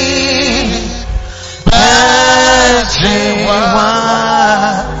Yinati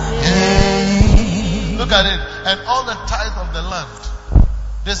Look at it. And all the tithe of the land.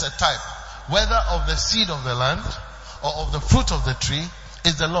 This is a type. Whether of the seed of the land or of the fruit of the tree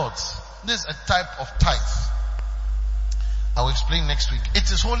is the Lord's. This is a type of tithe. I will explain next week.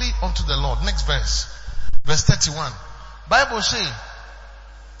 It is holy unto the Lord. Next verse. Verse 31. Bible say,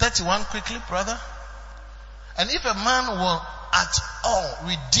 31 quickly, brother. And if a man will at all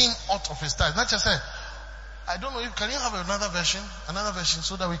redeem aught of his tithe. Not just say, I don't know if, can you have another version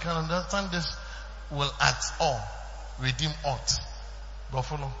so that we can understand this? Will at all redeem aught. Go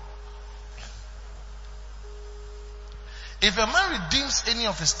follow. If a man redeems any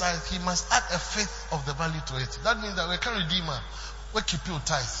of his tithe, he must add a fifth of the value to it. That means that we can redeem man. We keep your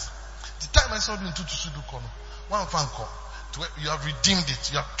tithe. The time I saw you in one franco, you have redeemed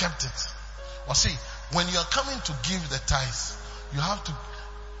it, you have kept it. Or see, when you are coming to give the tithe, you have to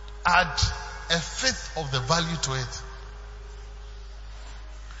add a fifth of the value to it.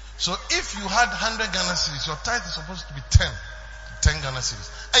 So if you had 100 Ghana cedis, your tithe is supposed to be 10 Ghana cedis,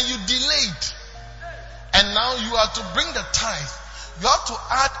 and you delayed. And now you are to bring the tithe. You have to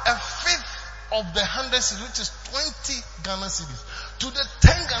add a fifth of the 100 cedis, which is 20 Ghana cedis, to the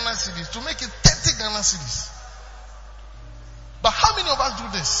 10 Ghana cedis, to make it 30 Ghana cedis. But how many of us do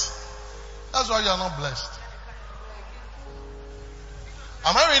this? That's why you are not blessed.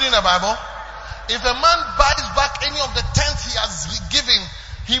 Am I reading the Bible? If a man buys back any of the tenth he has given,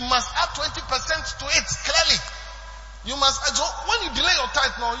 he must add 20% to it, clearly. You must, so when you delay your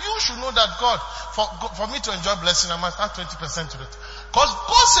tithe now, you should know that God, for me to enjoy blessing, I must add 20% to it. Because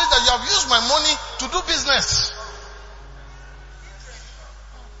God says that you have used my money to do business.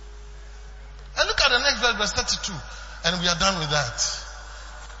 And look at the next verse 32. And we are done with that.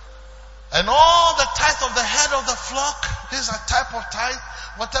 And all the tithe of the head of the flock, this is a type of tithe,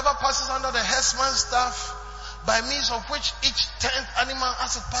 whatever passes under the headsman's staff, by means of which each 10th animal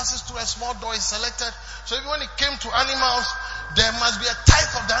as it passes through a small door is selected. So even when it came to animals, there must be a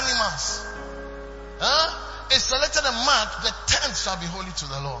tithe of the animals. It's selected and marked, the 10th shall be holy to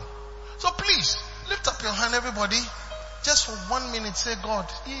the Lord. So please, lift up your hand everybody. Just for 1 minute say, God,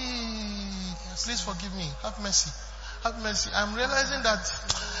 please forgive me. Have mercy. Have mercy. I'm realizing that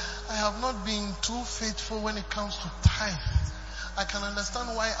I have not been too faithful when it comes to tithe. I can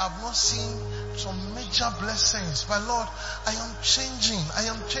understand why I've not seen some major blessings. But Lord, I am changing. I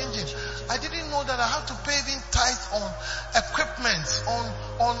didn't know that I have to pay even tithe on equipment,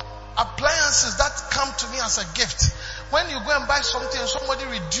 on appliances that come to me as a gift. When you go and buy something and somebody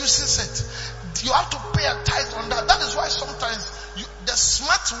reduces it, you have to pay a tithe on that. That is why sometimes the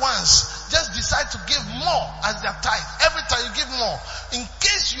smart ones just decide to give more as their tithe. Every time you give more. In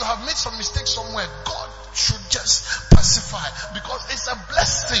case you have made some mistake somewhere, God should just pacify, because it's a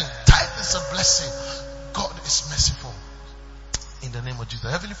blessing. Tithe is a blessing. God is merciful. In the name of Jesus.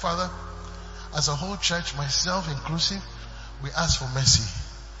 Heavenly Father, as a whole church, myself inclusive, we ask for mercy.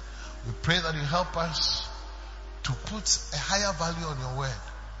 We pray that you help us to put a higher value on your word,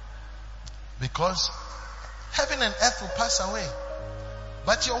 because heaven and earth will pass away,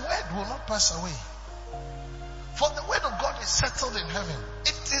 but your word will not pass away. For the word of God is settled in heaven.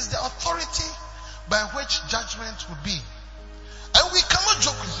 It is the authority by which judgment would be. And we cannot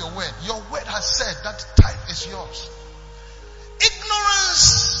joke with your word. Your word has said that tithe is yours.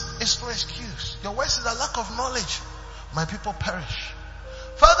 Ignorance is no excuse. Your word says the lack of knowledge, my people perish.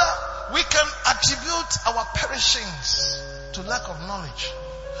 Father, we can attribute our perishings to lack of knowledge,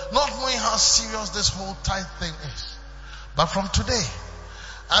 not knowing how serious this whole tithe thing is. But from today,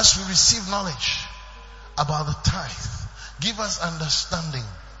 as we receive knowledge about the tithe, give us understanding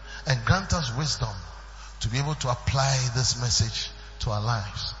and grant us wisdom to be able to apply this message to our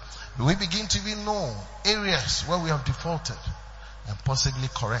lives. We begin to even know areas where we have defaulted and possibly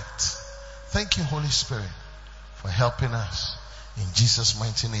correct. Thank you, Holy Spirit, for helping us. In Jesus'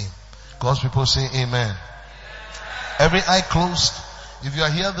 mighty name. God's people say amen. Every eye closed. If you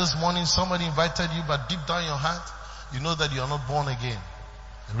are here this morning, somebody invited you, but deep down in your heart, you know that you are not born again.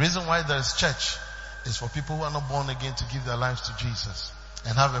 The reason why there is church is for people who are not born again to give their lives to Jesus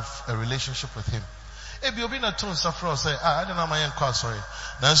and have a relationship with Him. If you've been a tone sufferer, say, I don't know my own cause, sorry.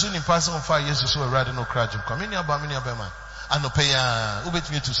 Now soon in passing on 5 years or so, rather no crowd. Come in here, but many of them, I no pay, ubet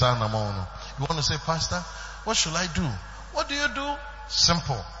me to sound amono. You want to say, Pastor, what should I do? What do you do?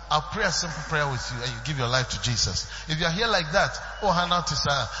 Simple. I'll pray a simple prayer with you and you give your life to Jesus. If you are here like that, oh, Hannah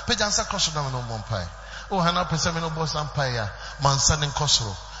Tisa, Pejansa Kosho no Mompai. Oh, Hannah Pesamino Bosampaya, Mansan and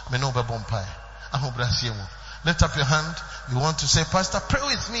Kosro, Menoba Bompai. Lift up your hand. You want to say, Pastor, pray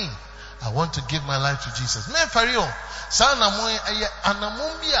with me. I want to give my life to Jesus. Me fario. Sa na mo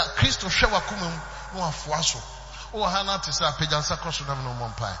anamon bi a Kristo hwe wakomam no afoa so. Oh hana te sa pejansa koso na no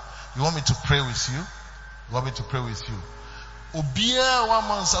mompai. You want me to pray with you? You want me to pray with you? Obia wa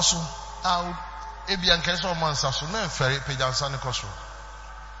mansa so. Ebia nkai so mansa so na fere pejansa ne koso.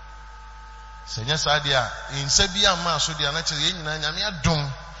 Senya sa dia insa bia ma so dia na kire nyina nyame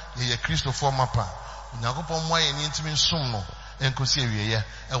adom ye Kristo for mapa. Nyakopon mo aye ni ntimi nsum no enkosi awieye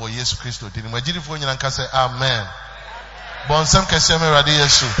e wo Yesu Kristo dini magirifo nyina nka say amen. Bonsam kese me rade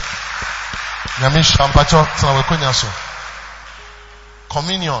Yesu. Nyame shampacho tsa we konya so.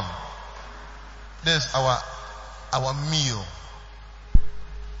 Communion. This is our meal.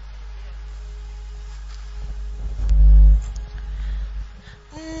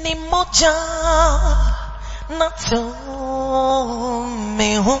 Ni moja na to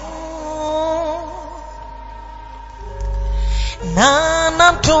me ho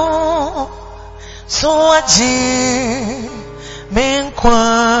na to so aje me kwa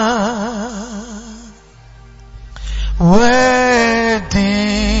wedding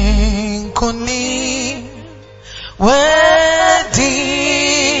kuni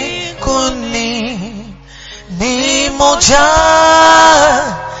ni moja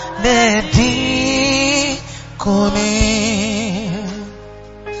Nedi kuni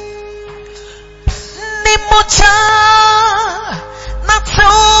ni moja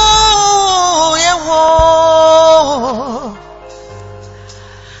nato yewo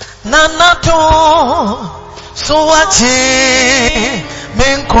nanato suwaje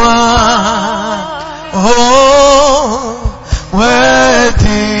menkwa oh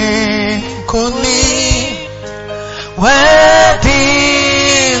wedding kunim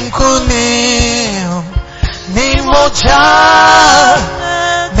ni moja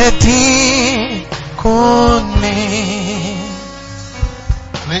nedi kunim.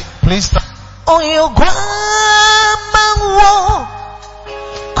 Please stop. Oyo guamanwo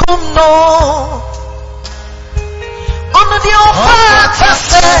kumno ono di ofata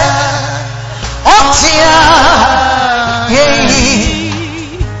se otia yeyi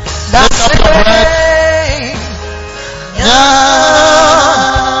that's the bread.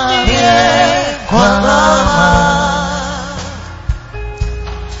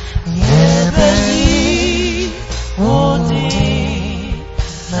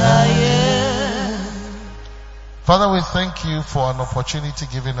 Father, we thank you for an opportunity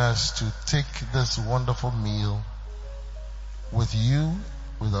given us to take this wonderful meal with you,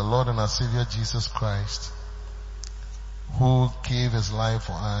 with our Lord and our Savior Jesus Christ, who gave his life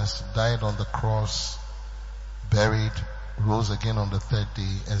for us, died on the cross, buried, rose again on the third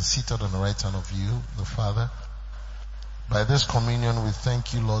day, and seated on the right hand of you, the Father. By this communion, we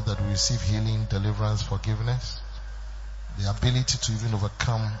thank you, Lord, that we receive healing, deliverance, forgiveness, the ability to even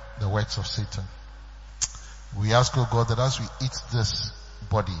overcome the works of Satan. We ask, oh God, that as we eat this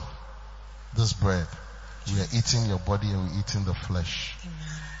body, this bread, we are eating your body and we're eating the flesh. Amen.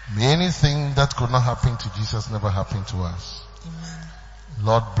 May anything that could not happen to Jesus never happen to us. Amen.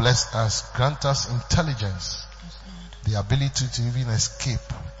 Lord, bless us, grant us intelligence, the ability to even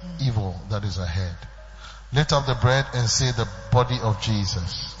escape evil that is ahead. Lift up the bread and say the body of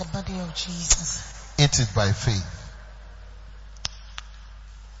Jesus. The body of Jesus. Eat it by faith.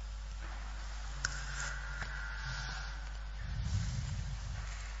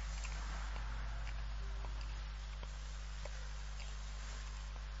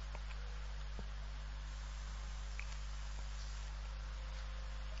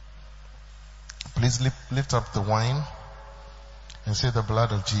 Please lift up the wine and say the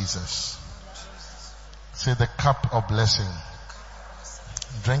blood of Jesus. Say the cup of blessing.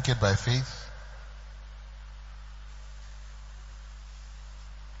 Drink it by faith.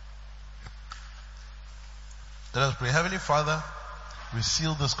 Let us pray. Heavenly Father, we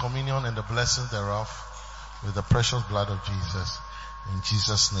seal this communion and the blessings thereof with the precious blood of Jesus. In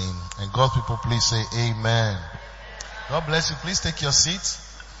Jesus' name. And God's people, please say amen. God bless you. Please take your seats.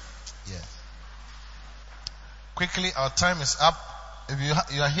 Yes. Quickly, our time is up. If you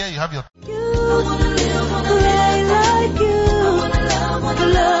are here, you have your... I wanna live, wanna play like you. I wanna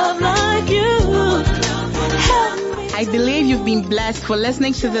love like you. I believe you've been blessed for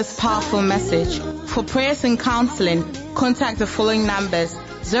listening to this powerful message. For prayers and counseling, contact the following numbers: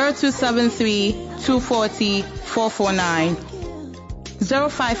 0273 240 449,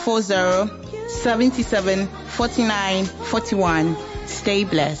 0540 77 49 41. Stay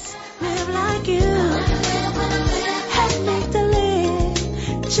blessed. Live like you. Help me to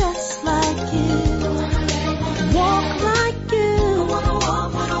live just like you. Walk like you.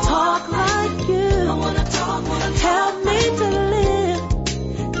 Talk like you. Help me to live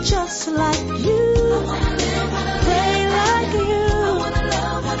just like you.